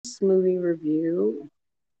next movie review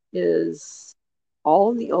is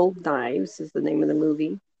All the Old Knives is the name of the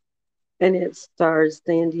movie. And it stars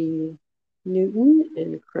Sandy Newton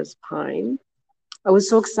and Chris Pine. I was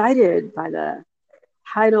so excited by the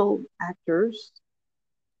title actors,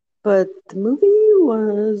 but the movie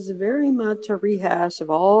was very much a rehash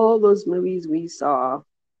of all those movies we saw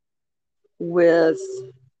with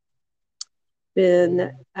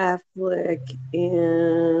Ben Affleck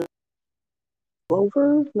and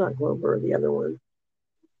Glover, not Glover, the other one.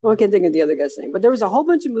 Well, I can't think of the other guy's name, but there was a whole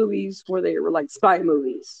bunch of movies where they were like spy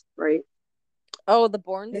movies, right? Oh, the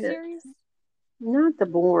Bourne Yeah. series? Not the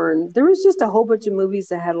Bourne. There was just a whole bunch of movies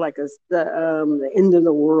that had like the end of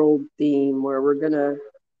the world theme where we're gonna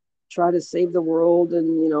try to save the world, and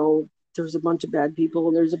there's a bunch of bad people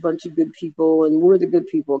and there's a bunch of good people and we're the good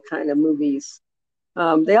people kind of movies.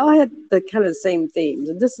 They all had the kind of same themes,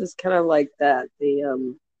 and this is kind of like that. They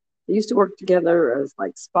used to work together as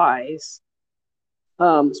like spies.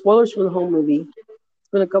 Spoilers for the whole movie. It's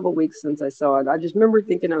been a couple of weeks since I saw it. I just remember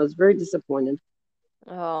thinking I was very disappointed.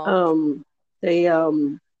 Oh. Um, they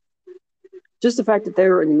just the fact that they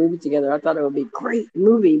were in the movie together, I thought it would be a great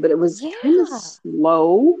movie, but it was kind of Yeah.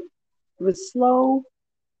 slow. It was slow,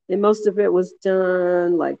 and most of it was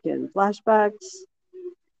done like in flashbacks.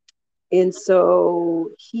 And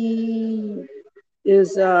so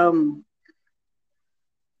is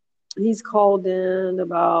he's called in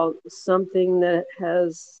about something that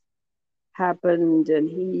has happened, and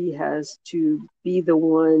he has to be the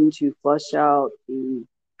one to flush out the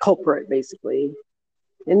culprit, basically.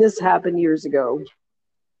 And this happened years ago.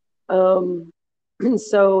 And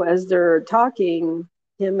so as they're talking,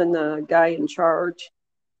 him and the guy in charge,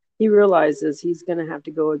 he realizes he's going to have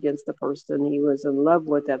to go against the person he was in love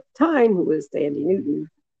with at the time, who was Sandy Newton,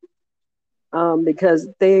 because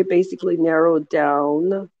they basically narrowed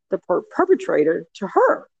down the perpetrator to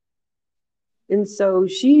her. And so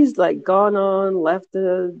she's like gone on, left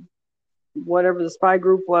the whatever the spy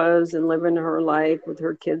group was, and living her life with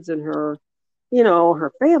her kids and her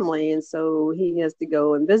family. And so he has to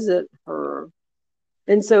go and visit her.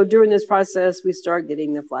 And so during this process, we start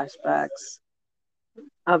getting the flashbacks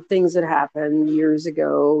of things that happened years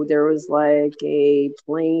ago. There was like a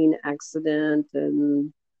plane accident,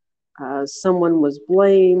 and someone was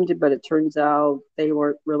blamed, but it turns out they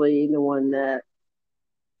weren't really the one that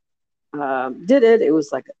did it. It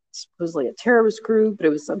was like supposedly a terrorist group, but it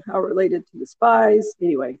was somehow related to the spies.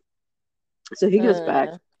 Anyway, so he goes back.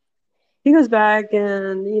 Uh, He goes back,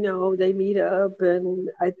 and they meet up, and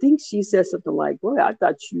I think she says something like, "Well, I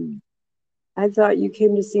thought you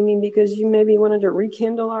came to see me because you maybe wanted to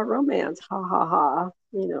rekindle our romance. Ha ha ha."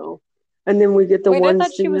 And then we get the Wait, I one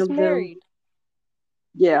thought she scene was of them. married.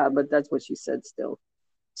 Yeah, but that's what she said still.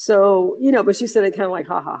 So, but she said it kind of like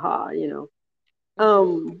ha ha ha.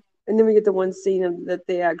 Hmm. And then we get the one scene of that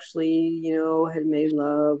they actually, had made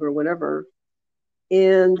love or whatever.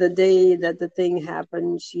 And the day that the thing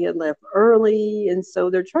happened, she had left early. And so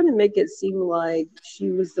they're trying to make it seem like she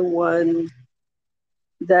was the one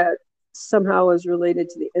that somehow was related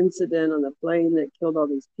to the incident on the plane that killed all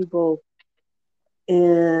these people.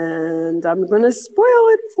 And I'm going to spoil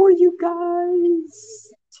it for you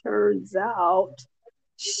guys. Turns out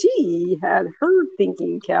she had her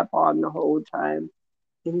thinking cap on the whole time,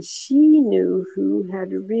 and she knew who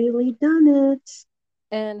had really done it.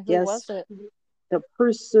 And who Guess was it? the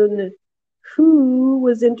person who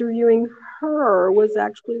was interviewing her was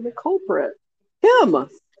actually the culprit, him.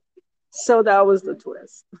 So that was the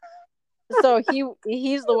twist. So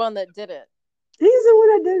he's the one that did it. He's the one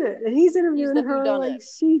that did it, and he's He's interviewing the her like whodunit.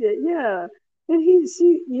 she did. Yeah, and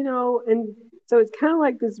and so it's kind of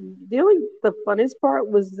like this. The funniest part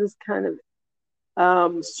was this kind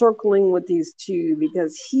of circling with these two,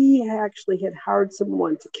 because he actually had hired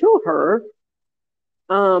someone to kill her,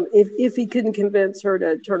 if he couldn't convince her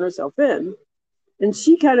to turn herself in, and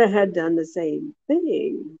she kind of had done the same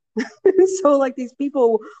thing. So like these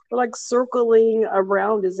people were like circling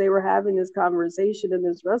around as they were having this conversation in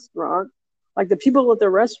this restaurant. Like the people at the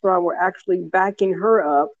restaurant were actually backing her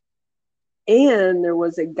up, and there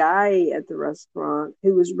was a guy at the restaurant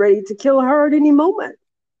who was ready to kill her at any moment.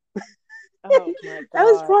 Oh my That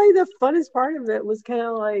was god. probably the funnest part of it. Was kind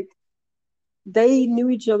of like they knew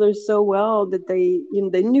each other so well that they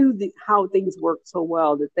knew how things worked so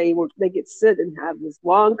well that they could sit and have this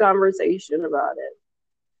long conversation about it,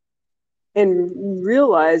 and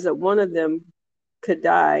realize that one of them could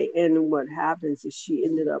die. And what happens is she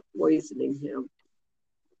ended up poisoning him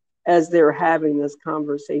as they're having this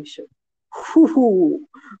conversation. Whew,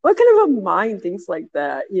 what kind of a mind thinks like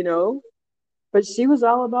that? But she was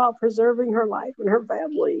all about preserving her life and her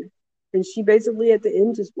family. And she basically at the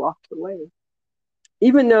end just walked away.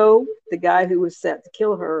 Even though the guy who was set to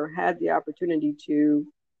kill her had the opportunity to.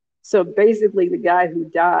 So basically, the guy who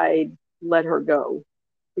died let her go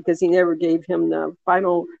because he never gave him the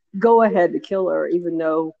final go ahead to kill her, even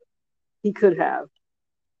though he could have.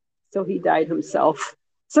 So he died himself.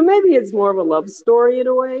 So maybe it's more of a love story in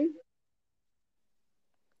a way.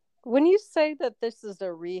 When you say that this is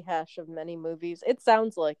a rehash of many movies, it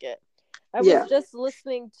sounds like it. I was Yeah. just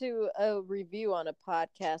listening to a review on a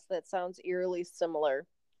podcast that sounds eerily similar.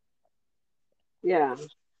 Yeah.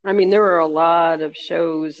 I mean, there were a lot of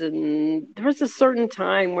shows, and there was a certain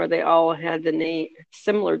time where they all had the name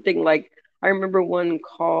similar thing. Like I remember one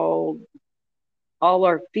called All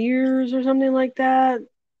Our Fears or something like that.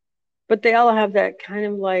 But they all have that kind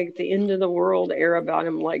of like the end of the world air about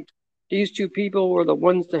them. Like these two people were the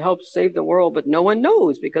ones to help save the world, but no one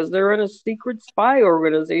knows because they're in a secret spy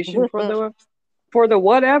organization for the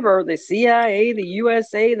whatever, the CIA, the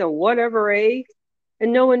USA, the whatever A,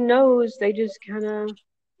 and no one knows. They just kind of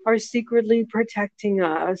are secretly protecting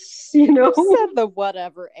us, you Who know? said the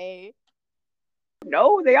whatever, eh?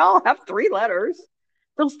 No, they all have 3 letters.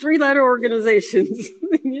 Those 3 letter organizations,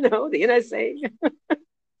 you know, the NSA.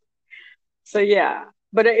 So yeah,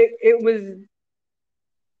 but it was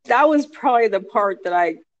that was probably the part that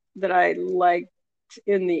I liked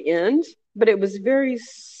in the end, but it was very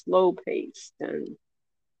slow paced and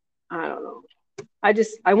I don't know.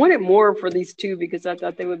 I wanted more for these two because I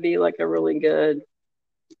thought they would be like a really good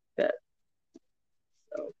fit.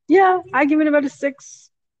 So yeah, I give it about a 6.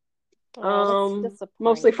 Oh, that's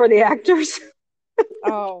Mostly disappointing. for the actors.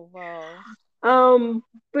 Oh, well. um,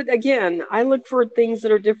 but again, I look for things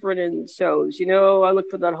that are different in shows. You know, I look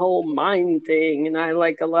for that whole mind thing, and I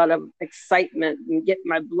like a lot of excitement and get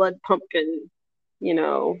my blood pumping. You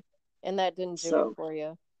know, And that didn't do it so for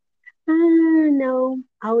you. no,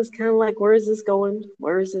 I was kind of like, where is this going?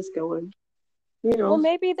 Where is this going? You Well, know,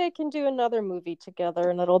 maybe they can do another movie together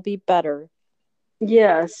and it'll be better.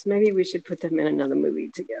 yes, maybe we should put them in another movie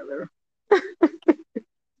together.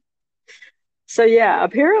 So yeah,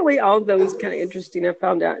 apparently all those kind of interesting. I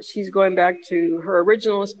found out she's going back to her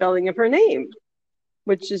original spelling of her name,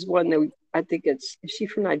 which is one that I think is she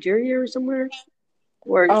from Nigeria or somewhere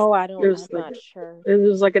where Oh, there's I'm like not sure.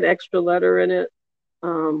 there's like an extra letter in it.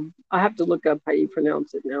 I have to look up how you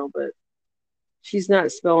pronounce it now, but she's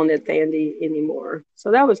not spelling it Thandi anymore.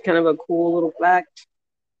 So that was kind of a cool little fact.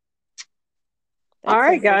 All That's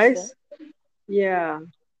right, interesting. guys. Yeah,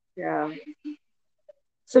 yeah.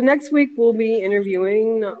 So next week we'll be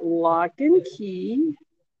interviewing Lock and Key,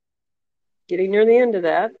 getting near the end of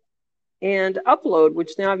that, and Upload,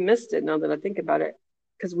 which now I've missed it now that I think about it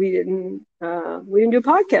because we didn't do a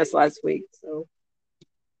podcast last week. So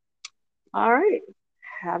all right,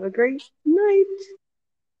 have a great night.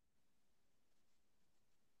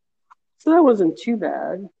 So that wasn't too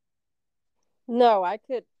bad. No, I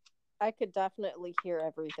could definitely hear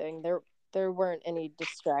everything. There weren't any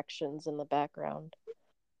distractions in the background.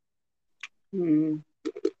 Hmm.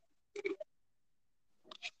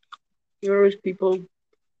 There was people.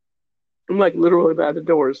 I'm like literally by the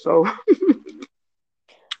door, so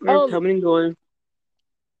they're Um, coming and going.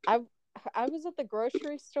 I I was at the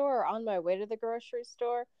grocery store on my way to the grocery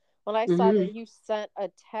store when I saw Hmm. that you sent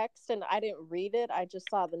a text and I didn't read it. I just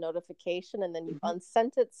saw the notification and then you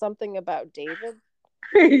unsent it something about David.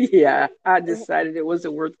 Yeah, I decided it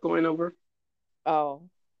wasn't worth going over. Oh,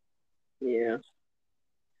 Yeah,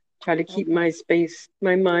 try to keep okay. my space,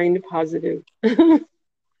 my mind positive.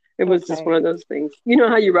 It was just Okay. one of those things. You know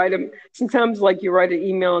how you write them? Sometimes, like you write an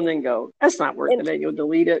email and then go, "That's not worth In it," and you'll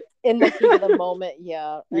delete it. in the heat of the moment,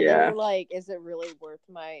 yeah. And then Yeah. you're like, is it really worth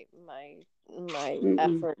my Mm-mm.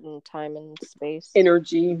 effort and time and space?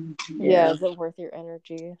 Energy. Yeah, Yeah. is it worth your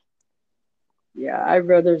energy? Yeah. I'd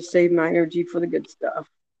rather save my energy for the good stuff.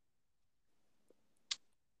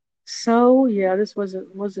 So yeah, this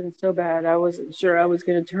wasn't so bad. I wasn't sure I was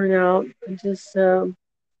going to turn out. I just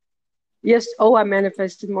yes. Oh, I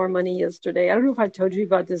manifested more money yesterday. I don't know if I told you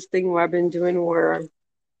about this thing where I've been doing where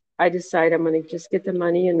I decide I'm going to just get the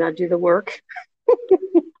money and not do the work.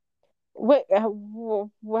 Wait,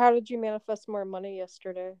 how did you manifest more money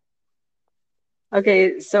yesterday?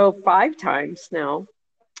 Okay, so 5 times now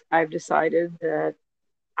I've decided that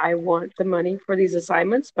I want the money for these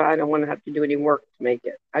assignments, but I don't want to have to do any work to make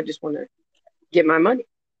it. I just want to get my money.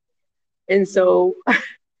 And so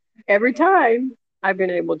every time I've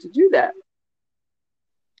been able to do that.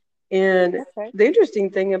 And Okay. the interesting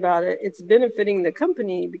thing about it, it's benefiting the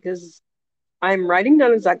company because I'm writing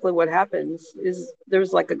down exactly what happens is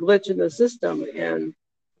there's like a glitch in the system and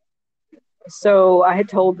So I had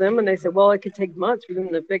told them, and they said, well, it could take months for them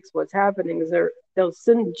to fix what's happening. Is they'll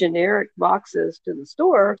send generic boxes to the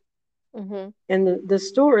store, Mm-hmm. and the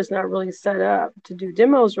store is not really set up to do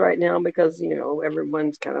demos right now because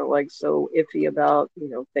everyone's kind of like so iffy about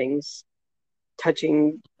things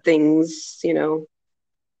touching things.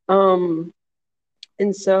 Um,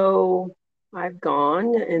 and so I've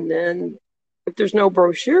gone, and then if there's no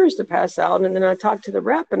brochures to pass out, and then I talk to the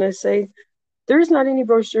rep and I say, there's not any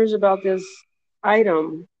brochures about this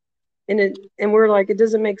item. And we're like, it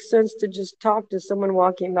doesn't make sense to just talk to someone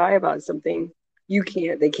walking by about something.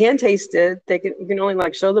 They can't taste it. You can only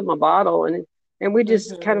like show them a bottle. And we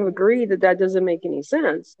just kind of Mm-hmm. agree that doesn't make any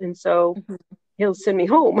sense. And so he'll send me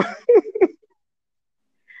home.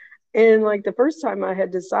 And like the first time I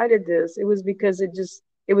had decided this, it was because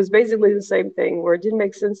it was basically the same thing where it didn't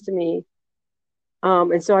make sense to me.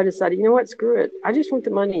 And so I decided, you know what, screw it. I just want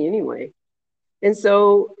the money anyway. And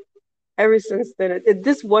so ever since then, at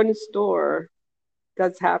this one store,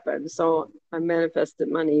 that's happened. So I manifested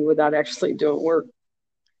money without actually doing work.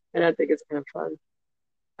 And I think it's kind of fun.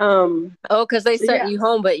 Oh, because they So sent yeah. you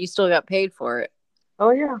home, but you still got paid for it.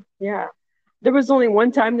 Oh yeah. Yeah. There was only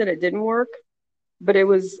one time that it didn't work, but it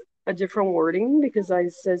was a different wording because I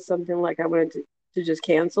said something like I wanted to just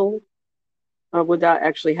cancel without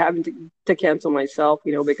actually having to cancel myself,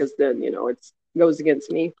 because then, it goes against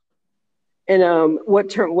me. And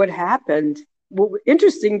what happened? What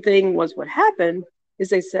interesting thing was what happened is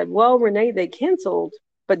they said, well, Rene, they canceled,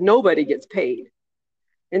 but nobody gets paid.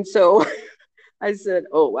 And so I said,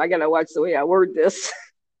 oh, I gotta watch the way I word this.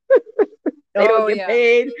 They don't Oh get yeah.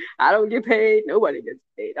 paid. I don't get paid. Nobody gets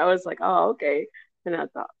paid. I was like, oh, okay. And I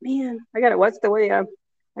thought, man, I gotta watch the way I'm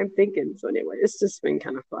thinking. So anyway, it's just been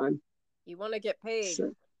kind of fun. You want to get paid.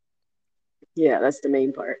 So yeah, that's the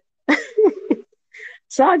main part.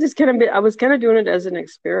 So I was kind of doing it as an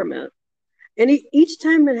experiment. And each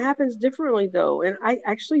time it happens differently, though. And I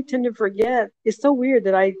actually tend to forget. It's so weird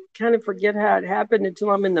that I kind of forget how it happened until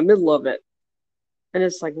I'm in the middle of it. And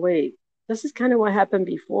it's like, wait, this is kind of what happened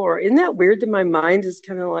before. Isn't that weird that my mind is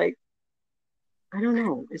kind of like, I don't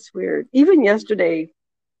know. It's weird. Even yesterday,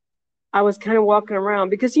 I was kind of walking around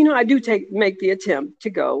because, I do make the attempt to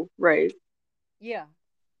go, right? Yeah.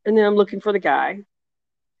 And then I'm looking for the guy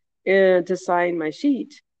and to sign my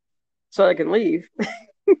sheet so I can leave.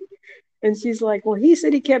 And she's like, well, he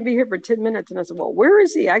said he can't be here for 10 minutes. And I said, well, where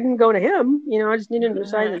is he? I can go to him. I just need him to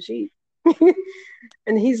sign the sheet.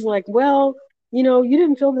 And he's like, well, you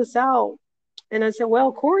didn't fill this out. And I said,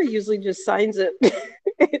 well, Corey usually just signs it.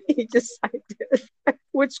 He just signed it,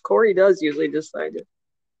 which Corey does usually just sign it.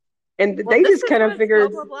 And Well, they this just is kind of what blah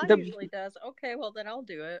figured blah blah the usually does. Okay, well then I'll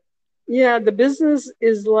do it. yeah, the business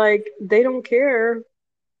is like they don't care,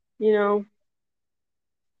 you know.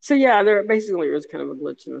 So yeah, there basically was kind of a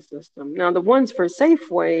glitch in the system. Now the ones for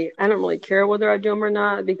Safeway, I don't really care whether I do them or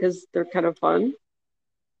not because they're kind of fun.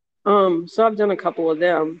 So I've done a couple of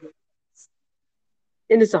them,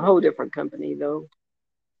 and it's a whole different company though.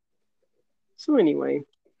 So anyway,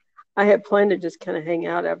 I had planned to just kind of hang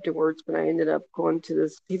out afterwards, but I ended up going to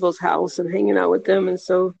this people's house and hanging out with them. And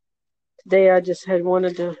so today I just had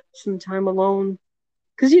wanted to some time alone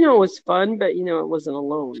because it was fun, but it wasn't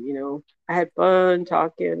alone. I had fun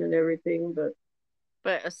talking and everything, but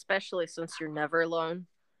But especially since you're never alone.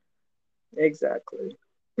 exactly,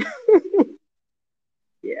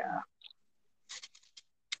 yeah.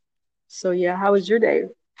 So yeah, how was your day?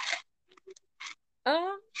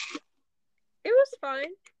 Uh, it was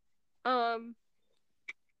fine. Um,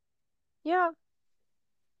 yeah,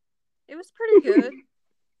 it was pretty good.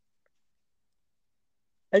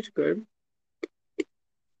 That's good.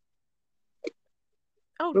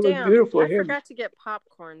 Oh It was damn, beautiful I here. forgot to get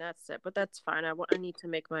popcorn. That's it. But that's fine. I need to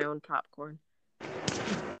make my own popcorn.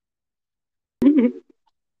 It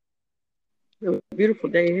was a beautiful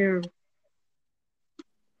day here.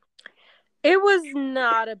 It was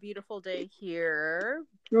not a beautiful day here,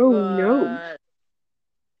 Oh no. but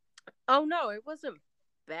oh no, it wasn't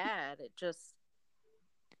bad. It just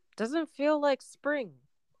doesn't feel like spring.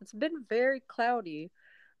 It's been very cloudy.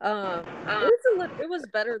 It was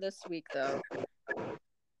better this week though.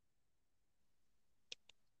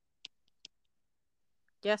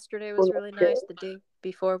 Yesterday was really nice. The day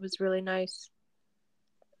before was really nice.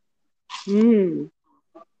 Mm,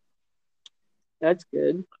 that's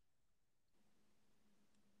good.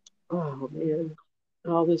 Oh man,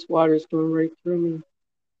 all this water is going right through me.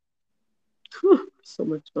 So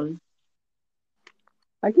much fun.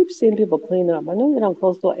 I keep seeing people clean up. I know they don't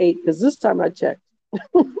close till 8 because this time I checked.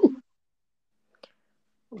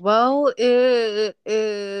 Well, it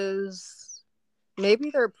is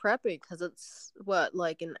maybe they're prepping because it's what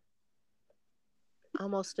like an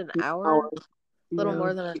almost an Hour. hour, a little Yeah.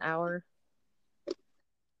 more than an hour.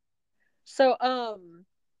 So,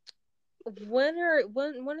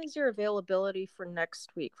 when is your availability for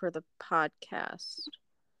next week for the podcast?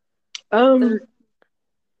 Um, The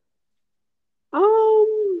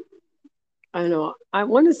um, I don't know. I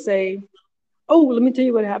want to say, oh, let me tell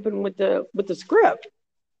you what happened with the script.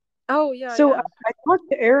 Oh yeah, So yeah. I talked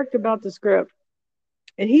to Eric about the script,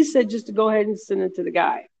 and he said just to go ahead and send it to the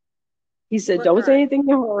guy. He said, What don't say guy? anything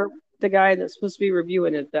to her, the guy that's supposed to be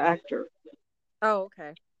reviewing it, the actor. Oh,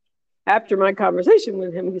 okay. After my conversation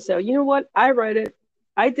with him, he said, you know what? I read it.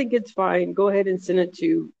 I think it's fine. Go ahead and send it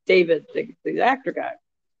to David, the actor guy.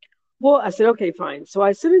 Well, I said, okay, fine. So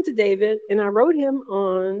I sent it to David and I wrote him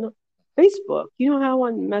on Facebook. You know how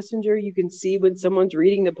on Messenger you can see when someone's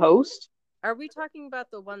reading the post? Are we talking about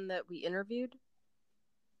the one that we interviewed?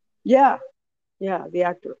 Yeah, yeah, the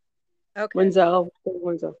actor. Okay. Wenzel.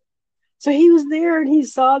 So he was there and he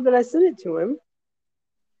saw that I sent it to him.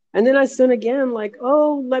 And then I sent again, like,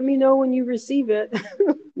 oh, let me know when you receive it.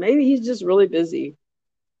 Maybe he's just really busy.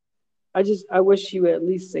 I wish he would at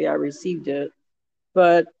least say I received it.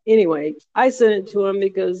 But anyway, I sent it to him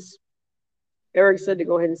because Eric said to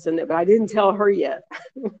go ahead and send it, but I didn't tell her yet.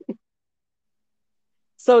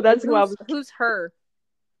 So And that's why I was who's her?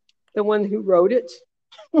 the one who wrote it.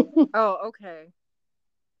 Oh, okay.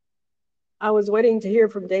 I was waiting to hear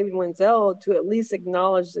from David Wenzel to at least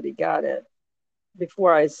acknowledge that he got it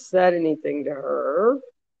before I said anything to her.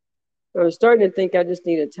 I was starting to think I just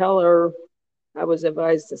need to tell her I was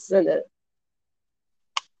advised to send it.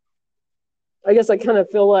 I guess I kind of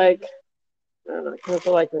feel like I don't know, I kind of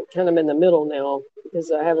feel like I'm kind of in the middle now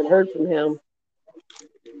because I haven't heard from him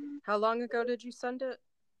How long ago did you send it?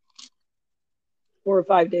 4 or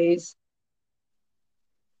 5 days.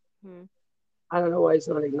 Hmm. I don't know why he's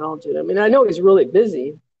not acknowledging it. I mean, I know he's really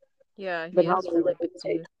busy, Yeah, he but how is long really does it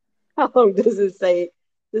take? busy. How long does it say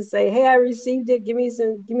to say, "Hey, I received it. Give me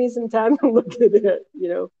some time to look at it." You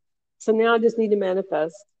know. So now I just need to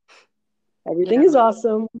manifest. Everything Yeah. is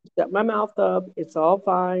awesome. Shut my mouth up. It's all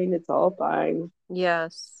fine. It's all fine.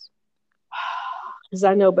 Yes. Because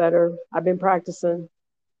I know better. I've been practicing.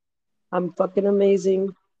 I'm fucking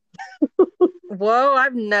amazing. Whoa,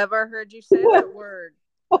 I've never heard you say that word.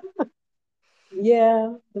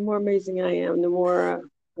 Yeah, the more amazing I am, the more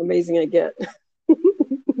amazing I get.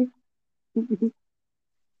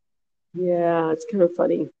 Yeah, it's kind of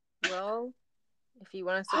funny. Well, if you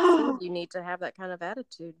want to succeed, you need to have that kind of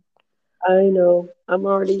attitude. I know. I'm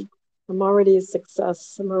already a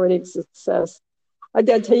success. I'm already a success. I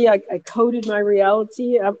gotta tell you, I coded my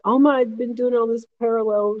reality. I've been doing all this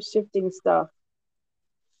parallel shifting stuff.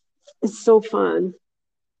 It's so fun.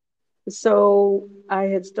 So I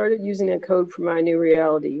had started using a code for my new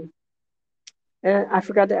reality, and I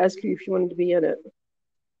forgot to ask you if you wanted to be in it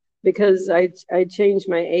because I changed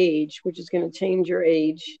my age, which is going to change your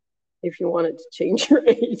age if you want it to change your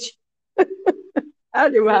age. I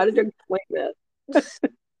don't know how to explain that.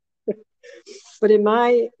 But in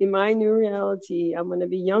my new reality, I'm going to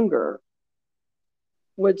be younger,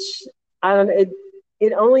 which I don't.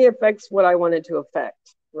 It only affects what I want it to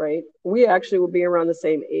affect, right? We actually will be around the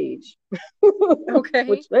same age, Okay.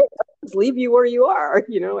 which they just leave you where you are,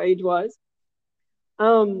 you know, age wise.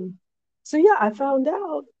 Um. So yeah, I found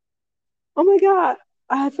out. Oh my god,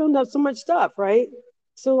 I found out so much stuff, right?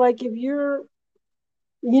 So like, if you're,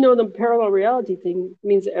 you know, the parallel reality thing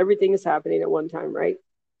means that everything is happening at one time, right?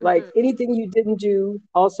 Like Mhm. anything you didn't do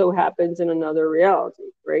also happens in another reality,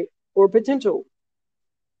 right? Or potential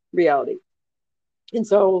reality. And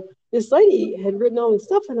so this lady had written all this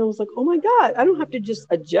stuff, and I was like, oh my God, I don't have to just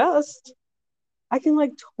adjust. I can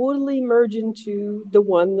like totally merge into the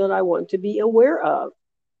one that I want to be aware of.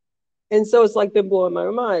 And so it's like been blowing my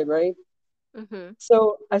mind, right? Mhm.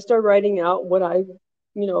 So I started writing out what I,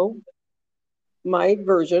 you know, my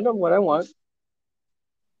version of what I want.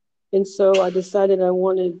 And so I decided I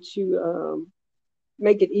wanted to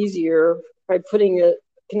make it easier by putting it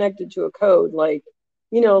connected to a code, like,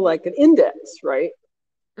 you know, like an index, right?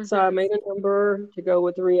 So I Mhm. made a number to go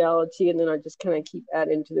with the reality, and then I just kind of keep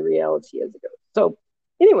adding to the reality as it goes. So,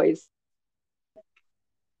 anyways,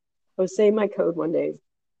 I was saying my code one day,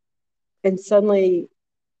 and suddenly,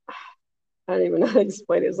 I don't even know how to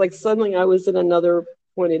explain it. It was like suddenly I was in another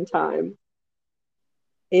point in time,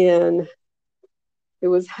 and it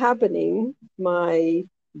was happening. My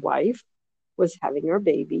wife was having our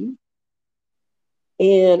baby,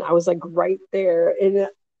 and I was like right there, and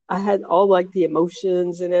I had all like the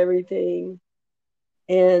emotions and everything,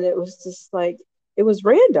 and it was just like it was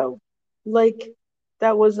random, like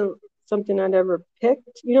that wasn't something I'd ever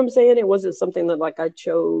picked. You know what I'm saying? It wasn't something that like I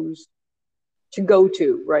chose to go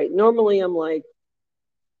to, right? Normally I'm like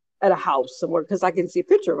at a house somewhere because I can see a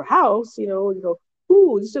picture of a house, and go,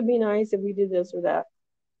 ooh, this would be nice if we did this or that.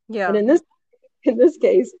 And Yeah. in this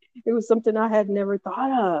case, it was something I had never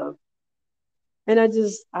thought of. And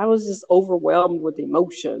I was just overwhelmed with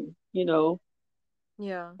emotion. Yeah.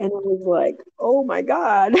 And I was like, oh my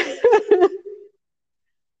God.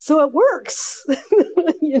 So it works,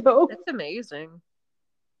 you know? It's amazing.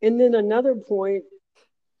 And then another point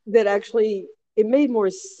that actually it made more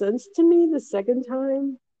sense to me the second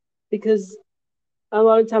time because a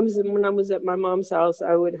lot of times when I was at my mom's house,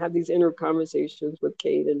 I would have these inner conversations with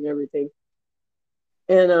Kate and everything.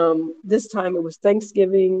 And this time it was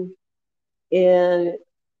Thanksgiving, and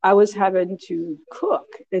I was having to cook.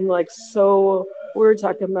 And like, so we were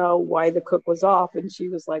talking about why the cook was off. And she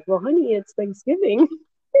was like, well, honey, it's Thanksgiving.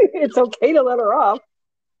 It's okay to let her off.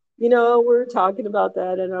 We're talking about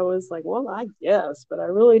that. And I was like, well, I guess, but I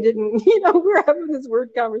really didn't, we were having this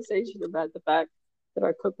weird conversation about the fact that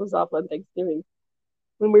our cook was off on Thanksgiving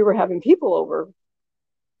when we were having people over.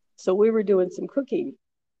 So we were doing some cooking.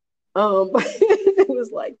 It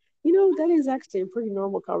was like, that is actually a pretty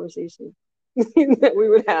normal conversation that we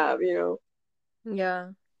would have.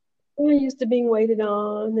 Yeah. We're used to being waited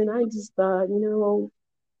on, and I just thought,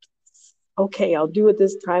 okay, I'll do it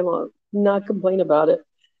this time. I'll not complain about it.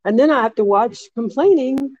 And then I have to watch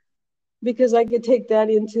complaining because I could take that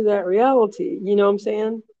into that reality. You know what I'm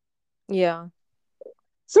saying? Yeah.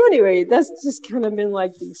 So anyway, that's just kind of been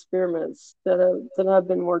like the experiments that I've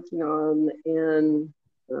been working on, and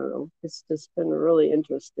it's just been really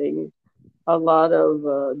interesting. A lot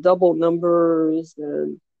of double numbers,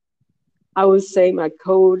 and I was saying my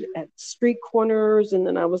code at street corners, and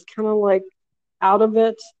then I was kind of like out of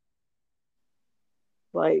it.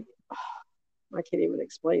 Like, I can't even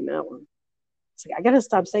explain that one. It's like I gotta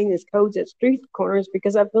stop saying these codes at street corners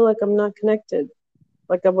because I feel like I'm not connected,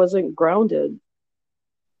 like I wasn't grounded.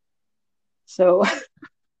 So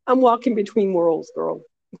I'm walking between worlds, girl.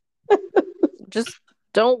 Just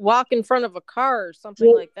don't walk in front of a car or something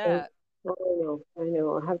Just, like that. I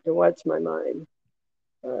know. I have to watch my mind,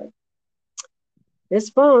 but it's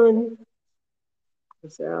fun.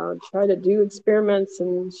 So I'll try to do experiments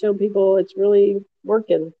and show people it's really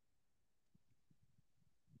working.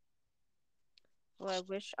 Well, I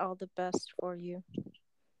wish all the best for you.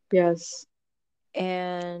 Yes.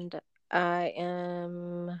 And I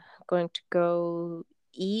am going to go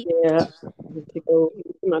eat. Yeah. I have to go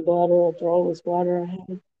eat my bottle after all this water I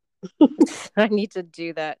have. I need to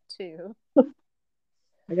do that too.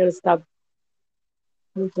 I gotta stop.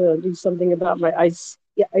 I have to do something about my ice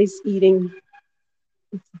eating.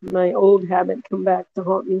 My old habit come back to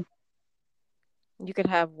haunt me. You could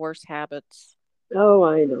have worse habits. Oh,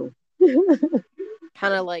 I know.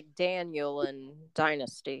 Kind of like Daniel in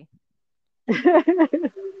Dynasty.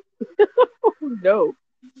 No,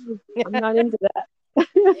 I'm not into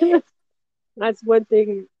that. That's one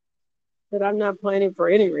thing that I'm not planning for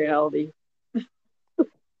any reality.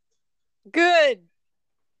 Good.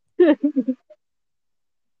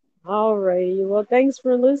 All righty. Well, thanks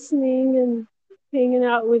for listening and hanging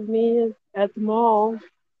out with me at the mall.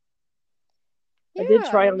 I did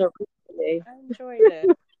Yeah, try on the roof today. I enjoyed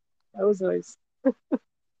it. That was nice.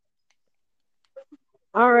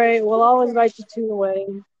 All right. Well, I'll Okay. invite you to the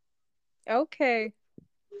wedding. Okay.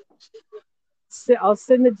 I'll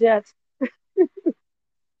send the jet.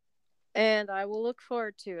 And I will look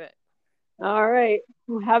forward to it. All right.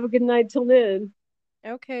 Well, have a good night till then.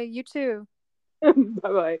 Okay, you too. Bye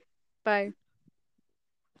bye. Bye.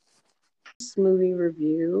 This movie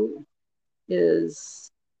review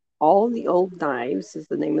is All the Old Knives, is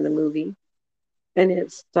the name of the movie. And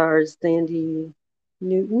it stars Sandy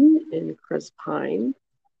Newton and Chris Pine.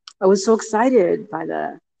 I was so excited by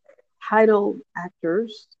the title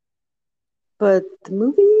actors, but the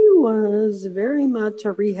movie was very much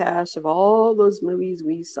a rehash of all those movies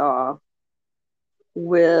we saw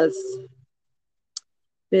with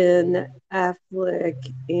Ben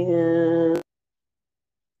Affleck and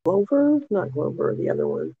Glover, not Glover, the other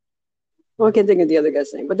one. Well, I can't think of the other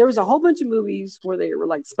guy's name, but there was a whole bunch of movies where they were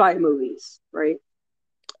like spy movies, right?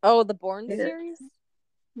 Oh, the Bourne And series?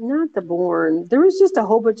 not the Bourne. There was just a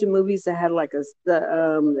whole bunch of movies that had like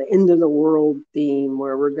the end of the world theme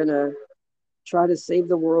where we're gonna try to save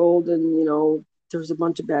the world, and there's a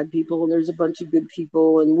bunch of bad people and there's a bunch of good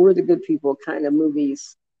people and we're the good people kind of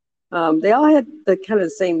movies. They all had the kind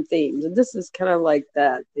of same themes, and this is kind of like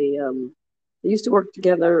that. They used to work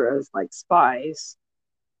together as like spies.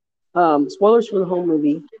 Spoilers for the whole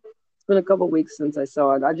movie. It's been a couple weeks since I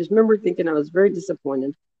saw it. I just remember thinking I was very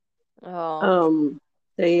disappointed. Oh, Um,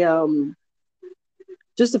 they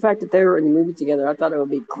just the fact that they were in the movie together, I thought it would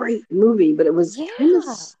be a great movie, but it was kind of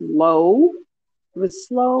Yeah. slow. It was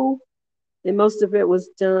slow, and most of it was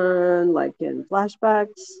done like in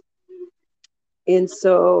flashbacks. And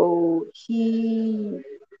so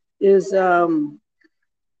is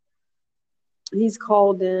he's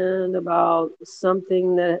called in about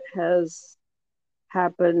something that has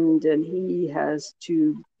happened, and he has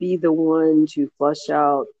to be the one to flush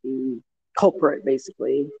out the culprit,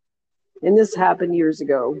 basically. And this happened years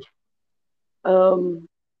ago. Um,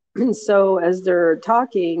 and so as they're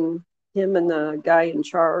talking, him and the guy in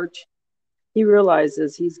charge, he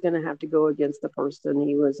realizes he's going to have to go against the person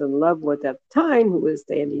he was in love with at the time, who was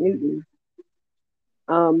Sandy Newton,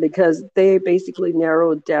 because they basically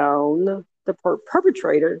narrowed down the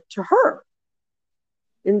perpetrator to her.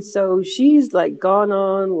 And so she's like gone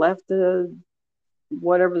on, left the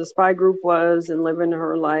whatever the spy group was, and living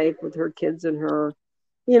her life with her kids and her,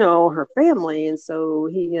 her family. And so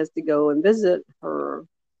he has to go and visit her.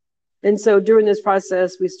 And so during this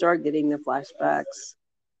process, we start getting the flashbacks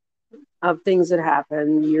of things that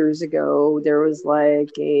happened years ago. There was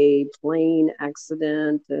like a plane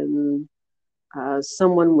accident, and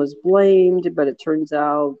someone was blamed, but it turns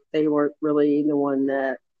out they weren't really the one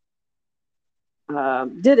that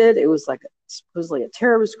did it. It was like supposedly a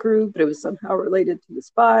terrorist group, but it was somehow related to the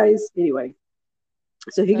spies. Anyway,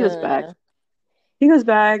 so he goes back. Uh, He goes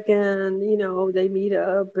back, and they meet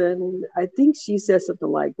up, and I think she says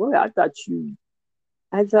something like, "Well, I thought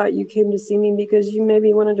you came to see me because you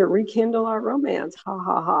maybe wanted to rekindle our." Ha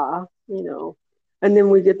ha ha. And then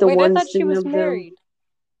we get the Wait, I one thought she scene was of them. married.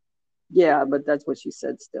 Yeah, but that's what she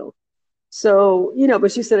said still. So,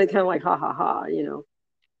 but she said it kind of like ha ha ha.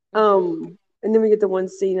 Hmm. And then we get the one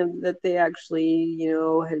scene of that they actually,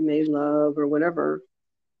 had made love or whatever.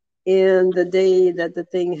 And the day that the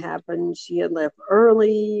thing happened, she had left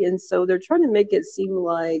early. And so they're trying to make it seem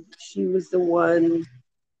like she was the one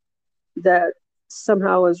that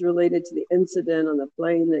somehow was related to the incident on the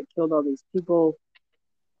plane that killed all these people.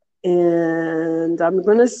 And I'm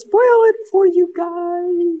going to spoil it for you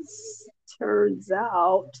guys. Turns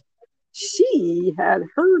out she had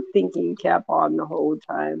her thinking cap on the whole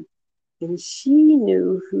time, and she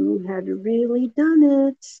knew who had really done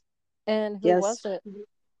it. And who Guess was it?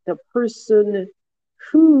 the person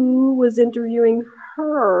who was interviewing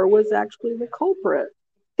her was actually the culprit,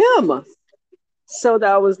 him. So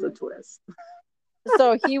that was the twist.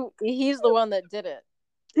 So he's the one that did it.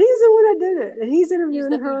 He's the one that did it, and he's He's interviewing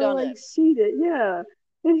the who her done like it. she did. Yeah,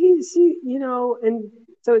 and and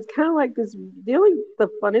so it's kind of like this. The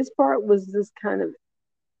funnest part was this kind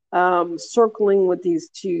of circling with these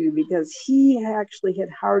two, because he actually had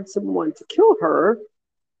hired someone to kill her,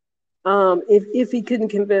 if he couldn't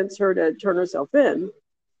convince her to turn herself in,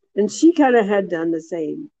 and she kind of had done the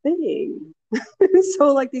same thing.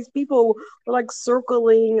 So like these people were like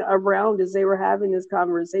circling around as they were having this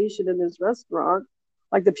conversation in this restaurant.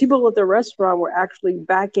 Like the people at the restaurant were actually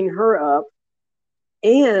backing her up,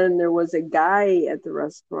 and there was a guy at the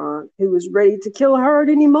restaurant who was ready to kill her at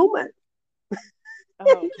any moment.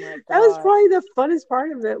 Oh my That was god. probably the funnest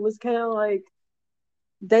part of it. Was kind of like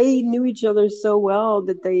they knew each other so well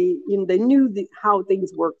that they knew how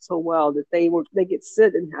things worked so well that they could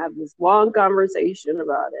sit and have this long conversation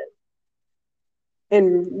about it,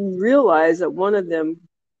 and realize that one of them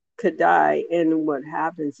could die. And what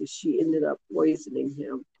happens is she ended up poisoning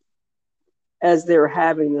him as they're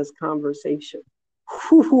having this conversation.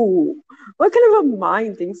 Whew, what kind of a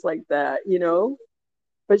mind thinks like that?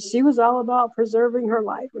 But she was all about preserving her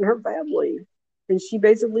life and her family. And she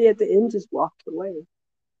basically, at the end, just walked away.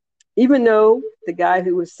 Even though the guy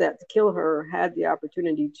who was set to kill her had the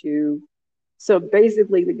opportunity to. So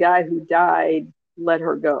basically, the guy who died let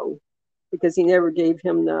her go because he never gave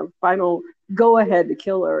him the final go ahead to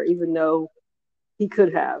kill her, even though he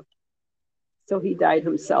could have. So he died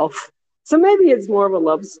himself. So maybe it's more of a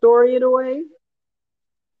love story in a way.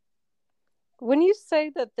 When you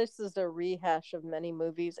say that this is a rehash of many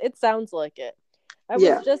movies, it sounds like it. I was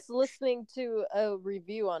Yeah, just listening to a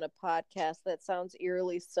review on a podcast that sounds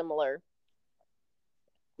eerily similar.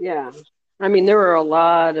 yeah. I mean, there were a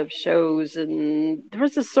lot of shows, and there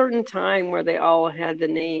was a certain time where they all had the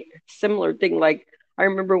name similar thing. Like I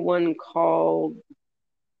remember one called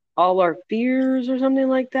All Our Fears or something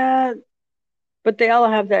like that. But they all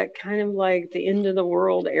have that kind of like the end of the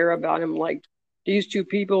world air about them. Like these two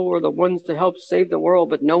people were the ones to help save the world,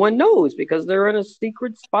 but no one knows because they're in a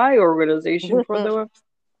secret spy organization for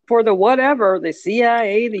the whatever, the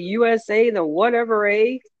CIA, the USA, the whatever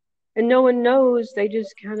and no one knows. They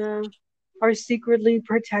just kind of are secretly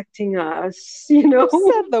protecting us. Who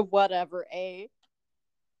said the whatever, eh?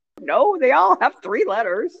 No, they all have 3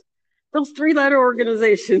 letters. Those 3-letter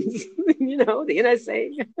organizations, the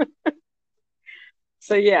NSA.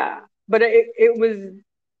 So yeah, but it was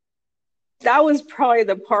that was probably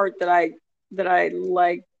the part that I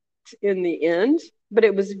liked in the end. But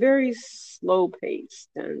it was very slow paced,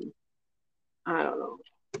 and I don't know.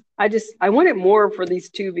 I wanted more for these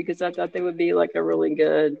two because I thought they would be like a really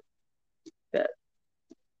good fit.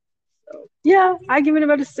 So yeah, I give it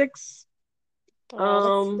about a 6.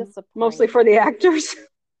 Oh, that's Mostly disappointing. for the actors.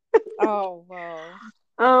 Oh, well.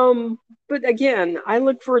 um, but again, I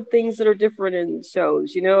look for things that are different in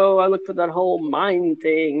shows. I look for that whole mind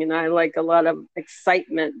thing, and I like a lot of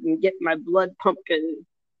excitement and get my blood pumping.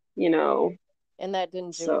 You know, And that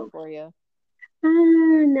didn't do it so for you.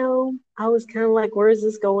 no, I was kind of like, where is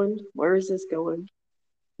this going? Where is this going?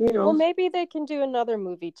 You Well, know, maybe they can do another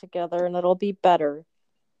movie together and it'll be better.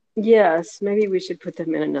 yes, maybe we should put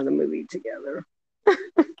them in another movie together.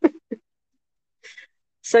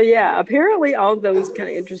 So yeah, apparently all those kind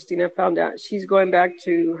of interesting. I found out she's going back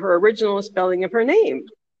to her original spelling of her name,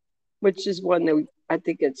 which is one that I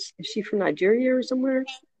think is she from Nigeria or somewhere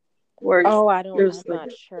where Oh, there's I'm like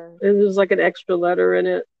not sure. there's like an extra letter in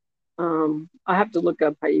it. I have to look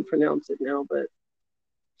up how you pronounce it now, but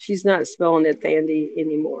she's not spelling it Thandi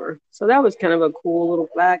anymore. So that was kind of a cool little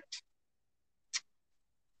fact.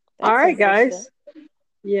 All That's right, interesting. guys.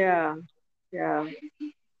 Yeah, yeah.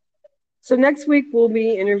 So next week we'll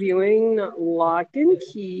be interviewing Lock and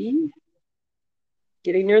Key,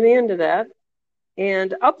 getting near the end of that,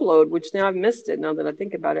 and Upload, which now I've missed it now that I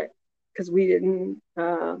think about it because we didn't do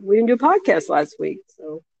a podcast last week.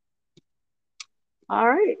 So all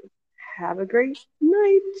right, have a great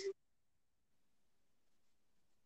night.